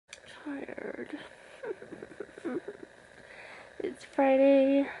tired. It's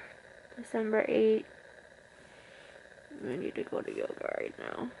Friday, December 8th. I need to go to yoga right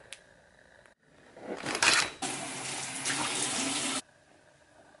now.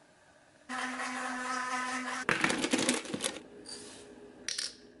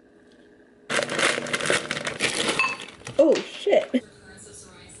 Oh shit.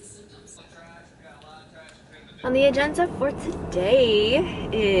 On the agenda for today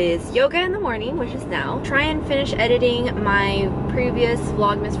is yoga in the morning, which is now. Try and finish editing my previous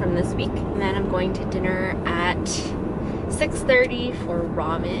Vlogmas from this week. And then I'm going to dinner at 6:30 for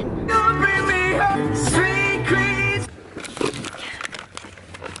ramen.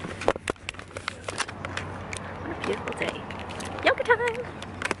 What a beautiful day. Yoga time!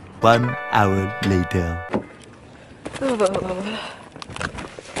 1 hour later.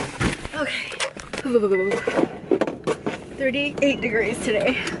 Okay. 38 degrees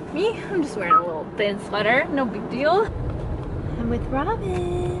today. Me, I'm just wearing a little thin sweater, no big deal. I'm with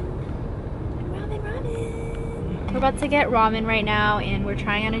Robin. We're about to get ramen right now, and we're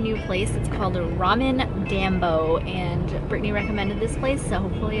trying out a new place. It's called Ramen Dambo, and Brittany recommended this place, so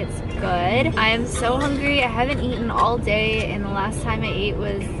hopefully it's good. I am so hungry. I haven't eaten all day, and the last time I ate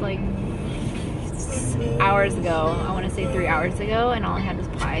was like hours ago. I want to say 3 hours ago, and all I had was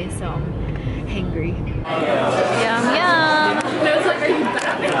pie, so I'm hangry. Yum yum!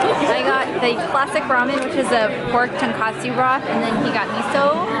 I got the classic ramen, which is a pork tonkatsu broth, and then he got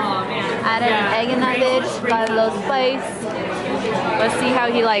miso. Added an egg in that bitch, got a little spice. Let's see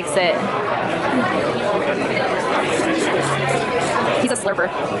how he likes it. He's a slurper.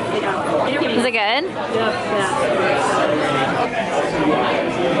 Is it good? Yeah.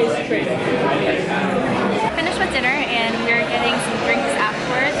 Finished with dinner, and we're getting some drinks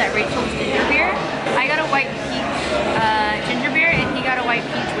afterwards at Rachel's ginger beer. I got a white peach ginger beer, and he got a white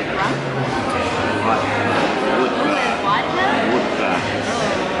peach with rum. Ooh, and vodka?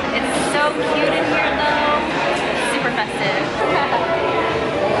 It's so cute in here though. Super festive.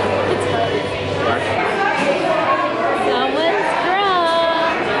 Someone's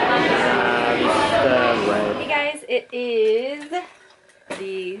drunk. Hey guys, it is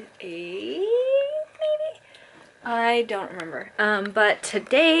the 8th, maybe? I don't remember. But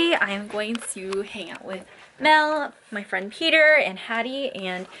today I am going to hang out with Mel, my friend Peter, and Hattie,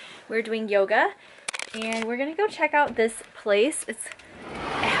 and we're doing yoga. And we're gonna go check out this place. It's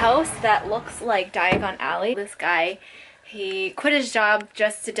a house that looks like Diagon Alley. This guy, he quit his job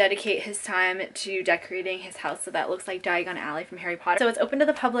just to dedicate his time to decorating his house so that looks like Diagon Alley from Harry Potter. So it's open to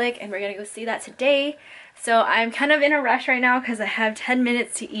the public, and we're gonna go see that today. So I'm kind of in a rush right now because I have 10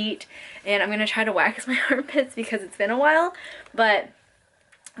 minutes to eat, and I'm gonna try to wax my armpits because it's been a while. But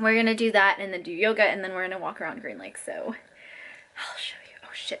we're gonna do that and then do yoga, and then we're gonna walk around Green Lake. So I'll show you.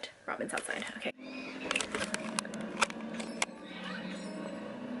 Oh shit, Robin's outside. Okay.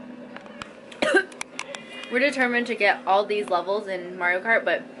 We're determined to get all these levels in Mario Kart,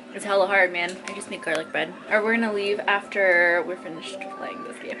 but it's hella hard, man. I just make garlic bread. Or we're gonna leave after we're finished playing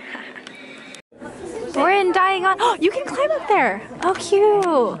this game. We're in Diagon. Oh, you can climb up there. Oh, cute.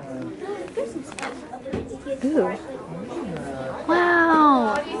 Ooh.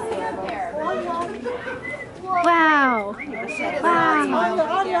 Wow. Wow.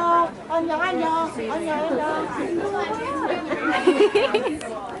 Wow.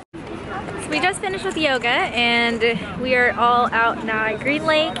 So we just finished with yoga, and we are all out now at Green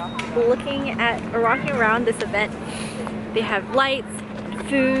Lake looking at or walking around this event. They have lights, and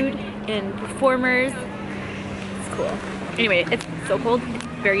food, and performers. It's cool. Anyway, it's so cold.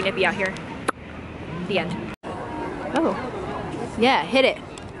 It's very nippy out here. The end. Oh. Yeah, hit it.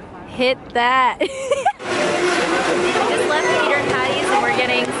 Hit that. Just left Peter and Hattie's, and we're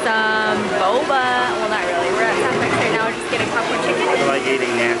getting some boba. Well, not really. We're at Southwest right now. We're just getting popcorn chicken. I like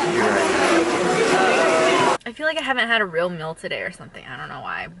eating nasty right now. I feel like I haven't had a real meal today or something. I don't know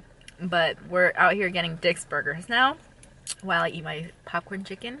why. But we're out here getting Dick's Burgers now while I eat my popcorn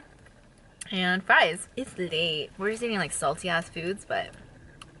chicken and fries. It's late. We're just eating like salty ass foods, but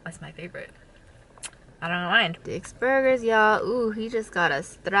that's my favorite. I don't mind. Dick's Burgers, y'all. Ooh, he just got a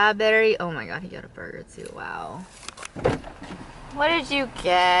strawberry. Oh my god, he got a burger too. Wow. What did you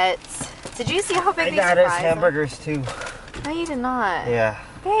get? Did you see how big these fries are? I got us hamburgers too. No, you did not. Yeah.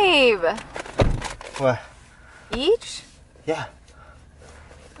 Babe. What? Each? Yeah.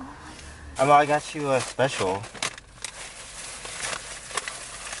 I got you a special.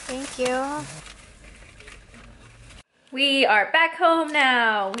 Thank you. We are back home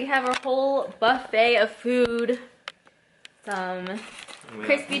now. We have a whole buffet of food. Some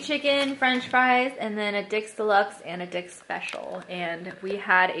crispy chicken, french fries, and then a Dick's Deluxe and a Dick's Special. And we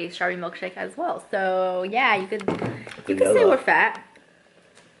had a strawberry milkshake as well. So yeah, you could say we're fat.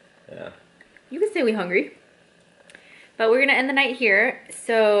 Yeah. You could say we're hungry. But we're gonna end the night here.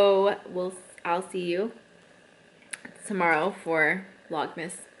 So I'll see you tomorrow for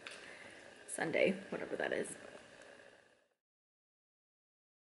Vlogmas Sunday, whatever that is.